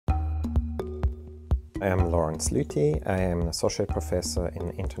I am Lorenz Lüthi. I am an associate professor in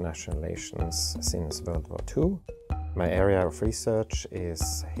international relations since World War II. My area of research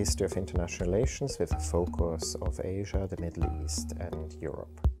is history of international relations with a focus of Asia, the Middle East and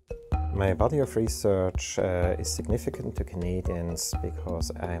Europe. My body of research is significant to Canadians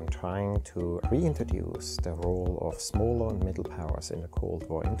because I am trying to reintroduce the role of smaller and middle powers in the Cold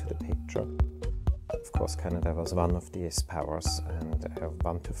War into the picture. Of course, Canada was one of these powers, and I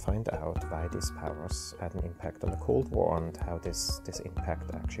want to find out why these powers had an impact on the Cold War and how this impact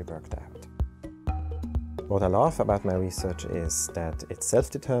actually worked out. What I love about my research is that it's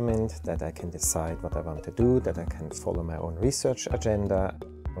self-determined, that I can decide what I want to do, that I can follow my own research agenda.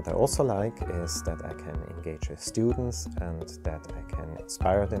 What I also like is that I can engage with students and that I can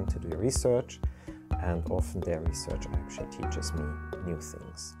inspire them to do research, and often their research actually teaches me new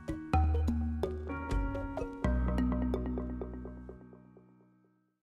things.